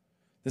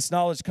 This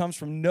knowledge comes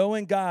from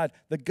knowing God,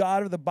 the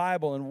God of the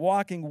Bible, and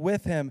walking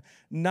with him,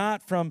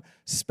 not from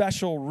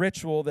special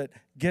ritual that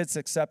gets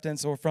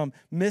acceptance or from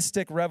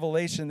mystic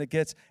revelation that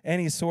gets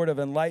any sort of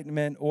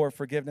enlightenment or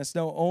forgiveness.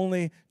 No,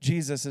 only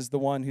Jesus is the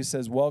one who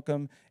says,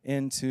 welcome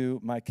into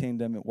my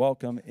kingdom and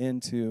welcome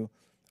into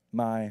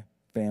my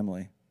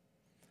family.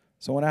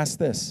 So I want to ask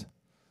this.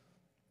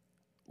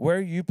 Where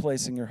are you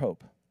placing your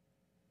hope?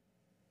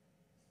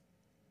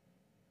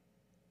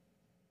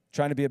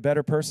 Trying to be a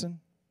better person?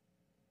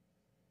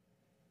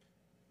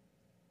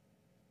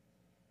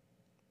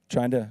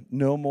 Trying to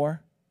know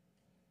more?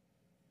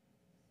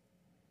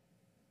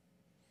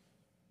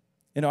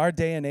 In our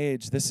day and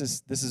age, this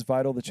is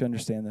vital that you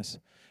understand this.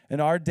 In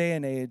our day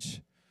and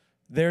age,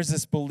 there's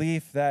this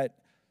belief that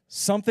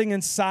something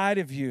inside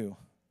of you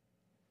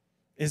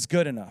is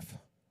good enough.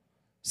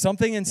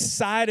 Something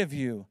inside of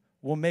you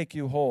will make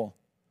you whole.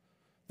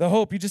 The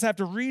hope, you just have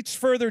to reach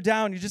further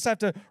down. You just have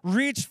to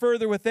reach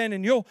further within,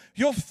 and you'll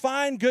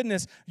find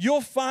goodness. You'll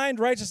find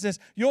righteousness.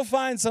 You'll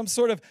find some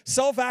sort of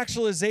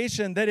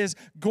self-actualization that is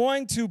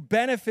going to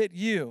benefit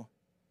you.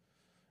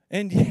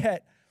 And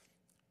yet,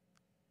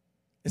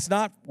 it's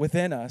not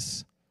within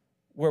us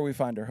where we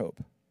find our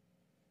hope.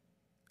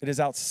 It is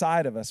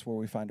outside of us where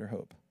we find our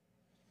hope.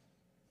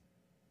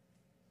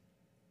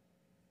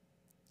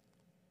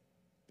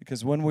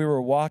 Because when we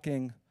were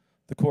walking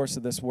the course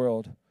of this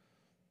world,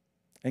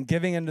 and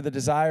giving into the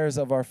desires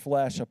of our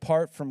flesh,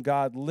 apart from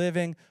God,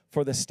 living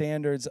for the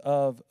standards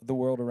of the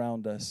world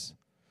around us,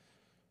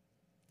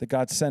 that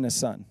God sent his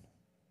Son.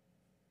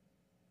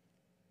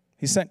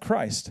 He sent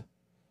Christ. And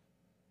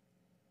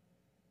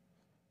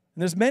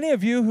there's many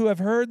of you who have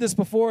heard this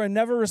before and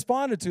never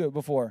responded to it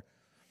before.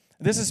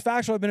 This is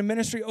factual. I've been in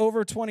ministry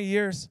over 20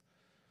 years.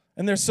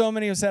 And there's so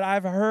many who said,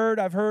 I've heard.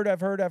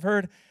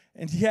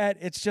 And yet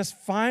it's just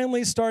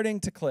finally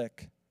starting to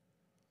click.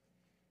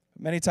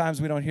 Many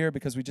times we don't hear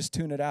because we just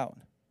tune it out.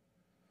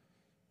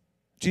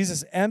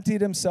 Jesus emptied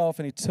himself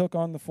and he took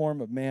on the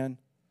form of man.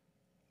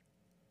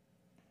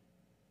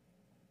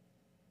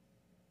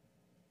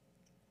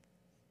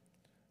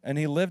 And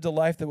he lived a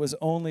life that was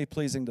only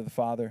pleasing to the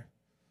Father,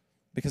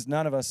 because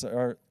none of us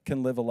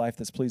can live a life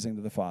that's pleasing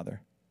to the Father.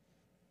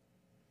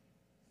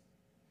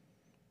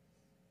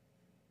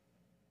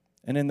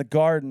 And in the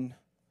garden,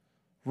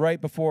 right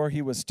before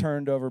he was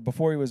turned over,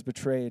 before he was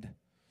betrayed,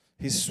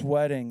 he's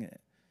sweating.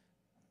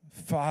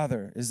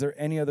 Father, is there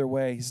any other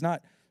way?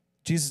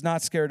 Jesus is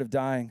not scared of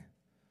dying,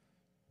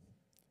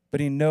 but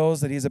he knows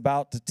that he's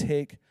about to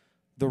take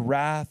the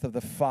wrath of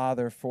the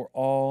Father for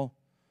all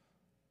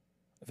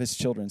of his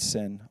children's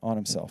sin on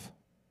himself.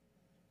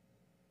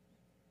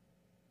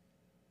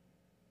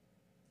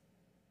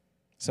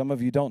 Some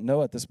of you don't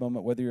know at this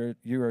moment whether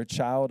you're a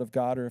child of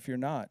God or if you're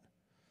not.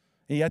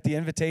 And yet the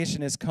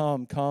invitation is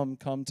come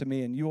to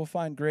me, and you will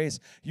find grace,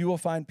 you will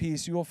find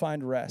peace, you will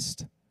find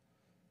rest.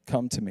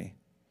 Come to me.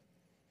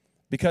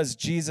 Because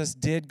Jesus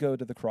did go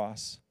to the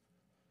cross.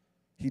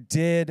 He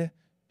did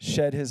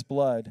shed his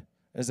blood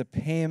as a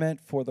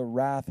payment for the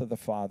wrath of the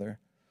Father,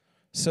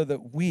 so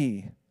that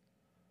we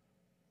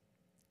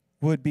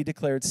would be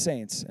declared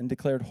saints and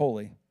declared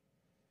holy,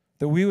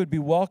 that we would be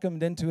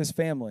welcomed into his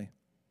family.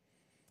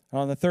 And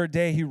on the third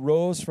day, he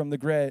rose from the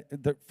grave,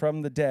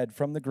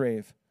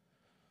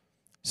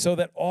 so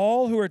that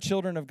all who are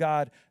children of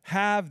God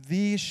have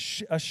the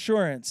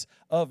assurance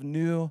of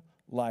new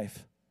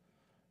life.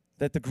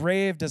 That the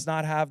grave does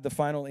not have the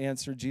final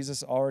answer.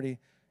 Jesus already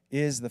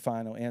is the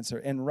final answer.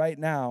 And right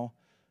now,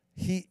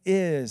 he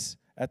is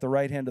at the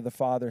right hand of the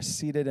Father,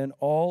 seated in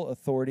all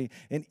authority.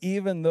 And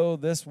even though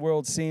this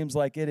world seems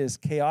like it is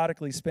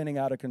chaotically spinning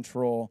out of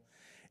control,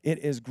 it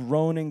is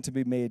groaning to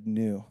be made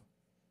new.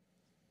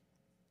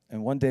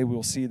 And one day we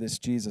will see this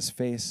Jesus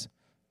face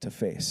to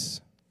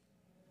face.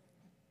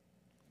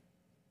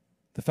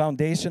 The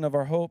foundation of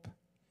our hope,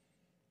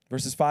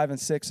 verses 5 and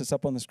 6, it's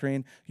up on the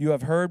screen. You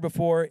have heard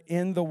before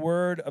in the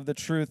word of the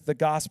truth, the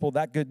gospel,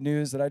 that good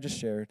news that I just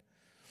shared,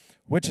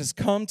 which has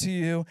come to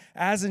you,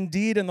 as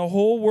indeed in the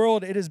whole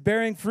world it is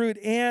bearing fruit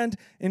and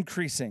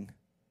increasing.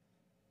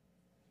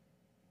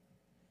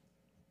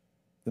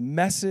 The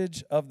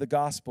message of the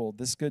gospel,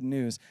 this good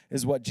news,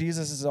 is what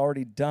Jesus has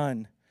already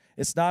done.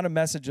 It's not a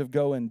message of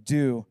go and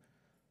do.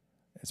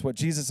 It's what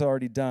Jesus has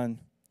already done.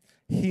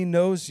 He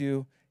knows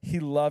you. He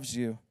loves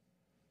you.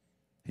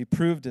 He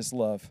proved his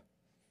love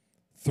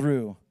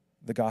through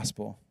the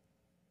gospel.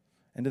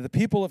 And to the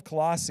people of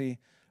Colossae,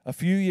 a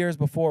few years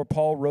before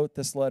Paul wrote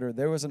this letter,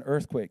 there was an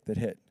earthquake that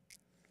hit.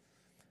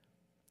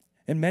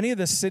 In many of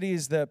the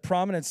cities, the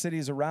prominent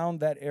cities around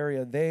that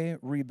area, they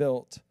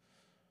rebuilt,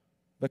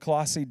 but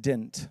Colossae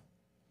didn't.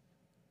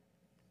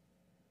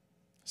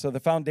 So the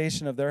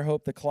foundation of their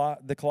hope,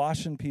 the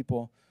Colossian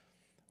people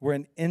were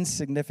an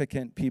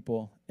insignificant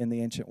people in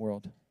the ancient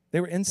world.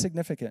 They were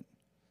insignificant.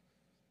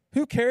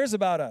 Who cares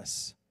about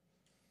us?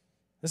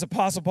 This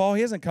Apostle Paul,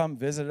 he hasn't come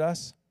visited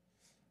us,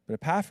 but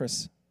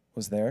Epaphras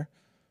was there.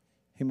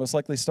 He most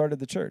likely started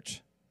the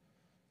church.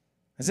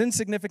 As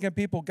insignificant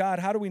people, God,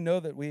 how do we know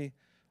that we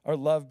are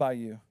loved by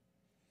you?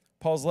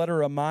 Paul's letter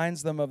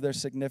reminds them of their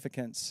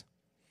significance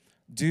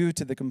due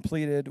to the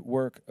completed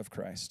work of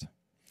Christ.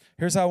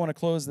 Here's how I want to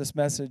close this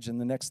message in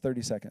the next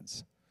 30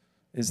 seconds,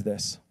 is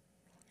this.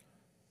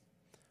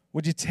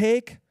 Would you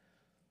take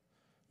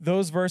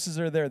those verses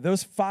that are there,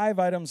 those 5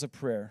 items of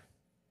prayer?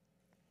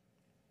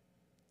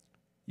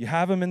 You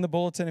have them in the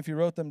bulletin if you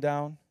wrote them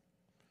down,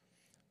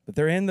 but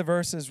they're in the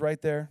verses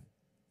right there.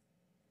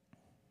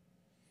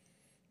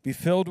 Be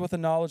filled with the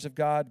knowledge of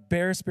God,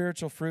 bear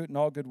spiritual fruit in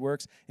all good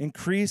works,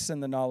 increase in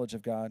the knowledge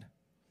of God.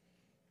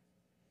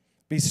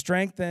 Be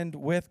strengthened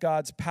with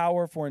God's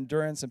power for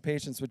endurance and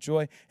patience with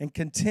joy, and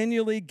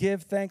continually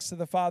give thanks to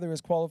the Father who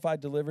has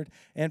qualified, delivered,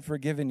 and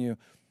forgiven you.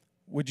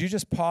 Would you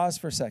just pause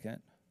for a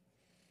second?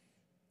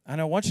 And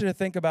I want you to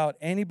think about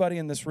anybody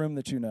in this room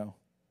that you know.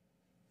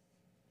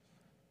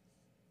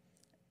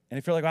 And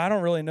if you're like, well, I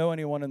don't really know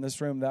anyone in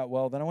this room that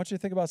well, then I want you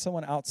to think about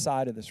someone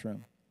outside of this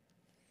room.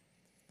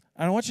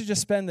 And I want you to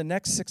just spend the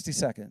next 60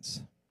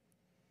 seconds.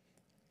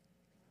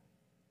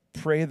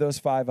 Pray those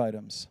 5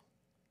 items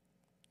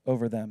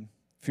over them.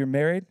 If you're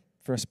married,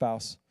 for a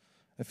spouse.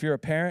 If you're a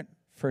parent,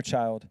 for a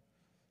child.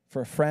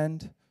 For a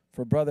friend,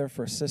 for a brother,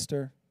 for a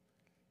sister.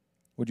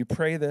 Would you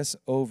pray this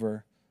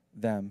over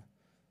them?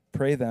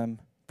 Pray them.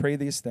 Pray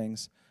these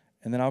things.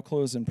 And then I'll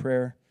close in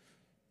prayer.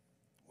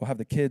 We'll have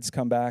the kids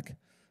come back,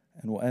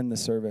 and we'll end the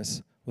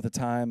service with a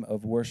time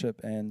of worship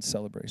and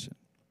celebration.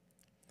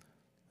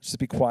 Just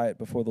be quiet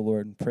before the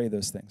Lord and pray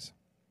those things.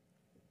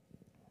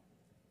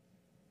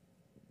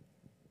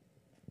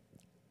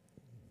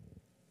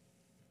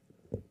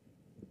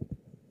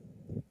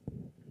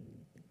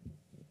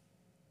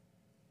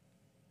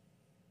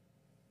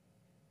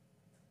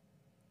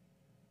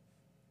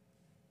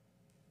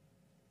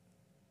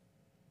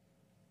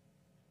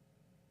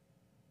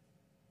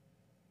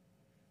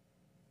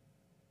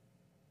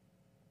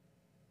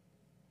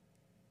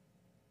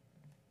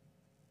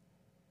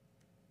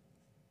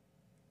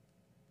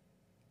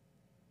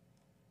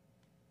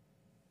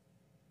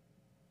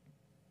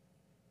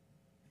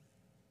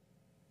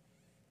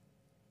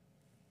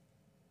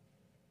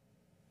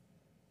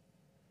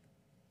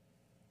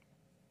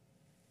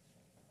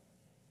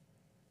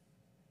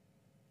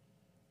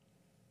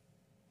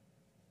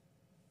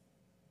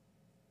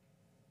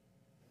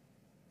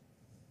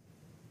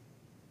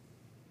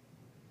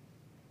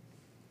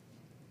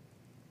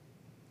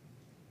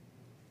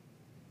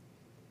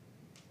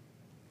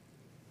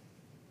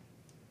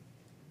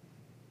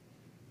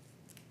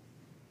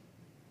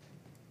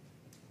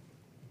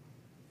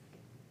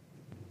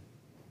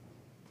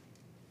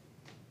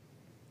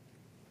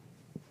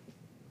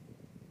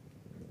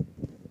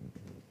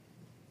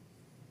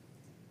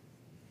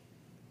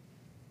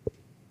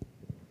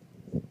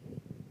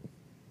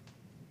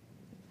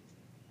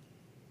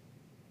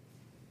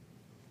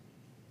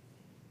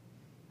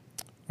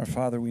 Our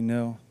Father, we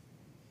know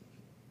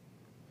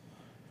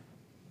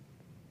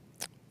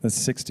that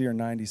 60 or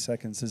 90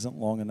 seconds isn't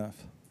long enough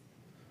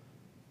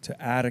to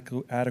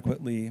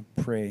adequately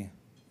pray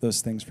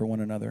those things for one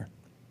another.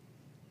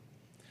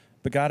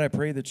 But God, I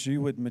pray that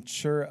you would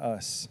mature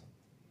us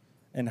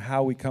in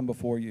how we come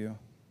before you,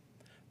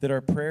 that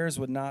our prayers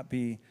would not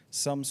be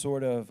some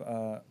sort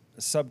of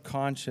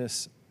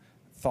subconscious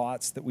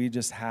thoughts that we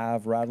just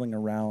have rattling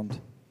around,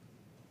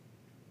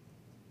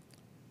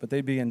 but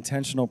they'd be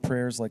intentional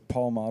prayers like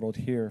Paul modeled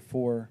here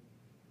for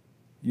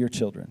your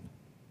children.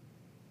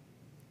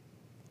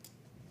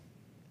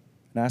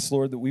 And ask,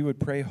 Lord, that we would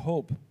pray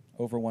hope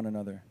over one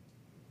another,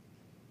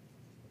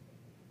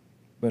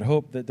 but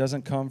hope that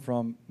doesn't come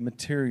from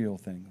material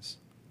things.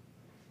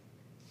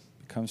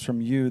 It comes from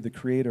you, the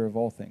creator of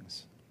all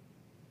things.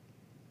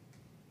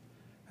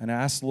 And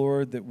ask,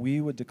 Lord, that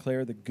we would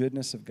declare the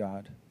goodness of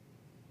God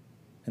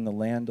in the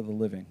land of the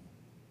living,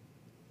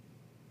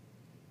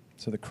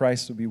 so that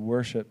Christ would be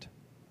worshiped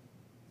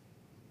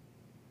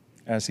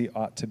as he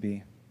ought to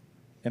be.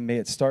 And may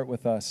it start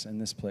with us in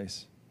this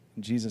place.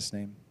 In Jesus'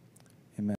 name.